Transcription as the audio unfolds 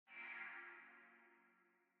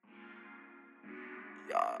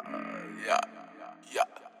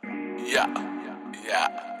Yeah.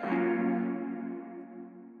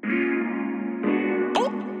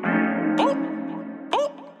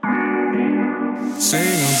 Say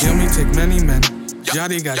you gon' kill me, take many men.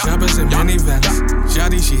 Shawty got choppers in minivans.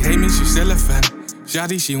 Shawty, she hate me, she still a fan.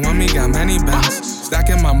 Shawty, she want me, got many bands.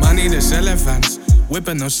 Stacking my money to sell fans.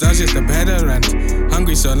 Whipping no studs just to pay the rent.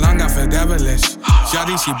 Hungry so long, I feel devilish.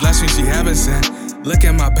 Shawty, she bless me, she heaven sent. Look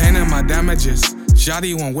at my pain and my damages.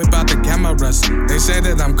 Shawty won't whip out the cameras. They say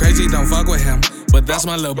that I'm crazy, don't fuck with him. But that's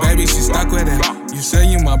my little baby, she stuck with him. You say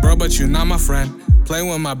you my bro, but you not my friend. Play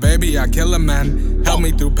with my baby, I kill a man. Help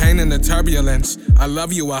me through pain and the turbulence. I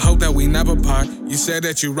love you, I hope that we never part. You say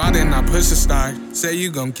that you ride and I push a star. Say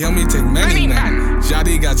you gon' kill me, take many men.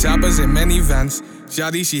 Shawty got choppers in minivans.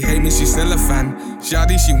 Shawty, she hate me, she still a fan.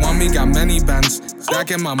 Shawty, she want me, got many bands.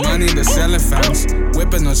 Stacking my money to sell fans.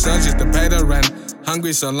 Whipping no sons just to pay the rent.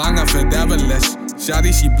 Hungry so long, I feel devilish.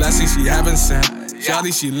 Shawty, she blessing, she heaven sent.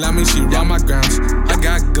 Shawty, she love me, she run my grounds. I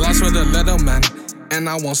got glass for the little man, and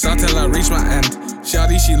I won't stop till I reach my end.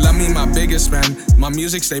 Shawty, she love me, my biggest fan. My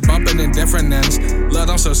music stay bumping in different ends. Lord,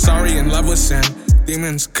 I'm so sorry, in love with sin.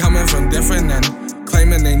 Demons coming from different ends.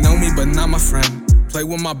 Claiming they know me, but not my friend. Play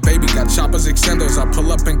with my baby, got choppers, extendos. I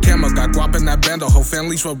pull up in camo, got guap in that bando. Whole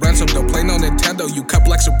family's for ransom, don't play no Nintendo. You cup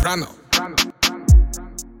like soprano.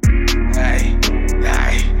 Hey.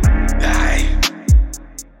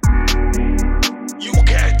 You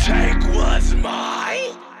can't take what's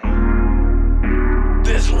mine.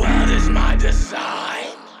 This world is my design.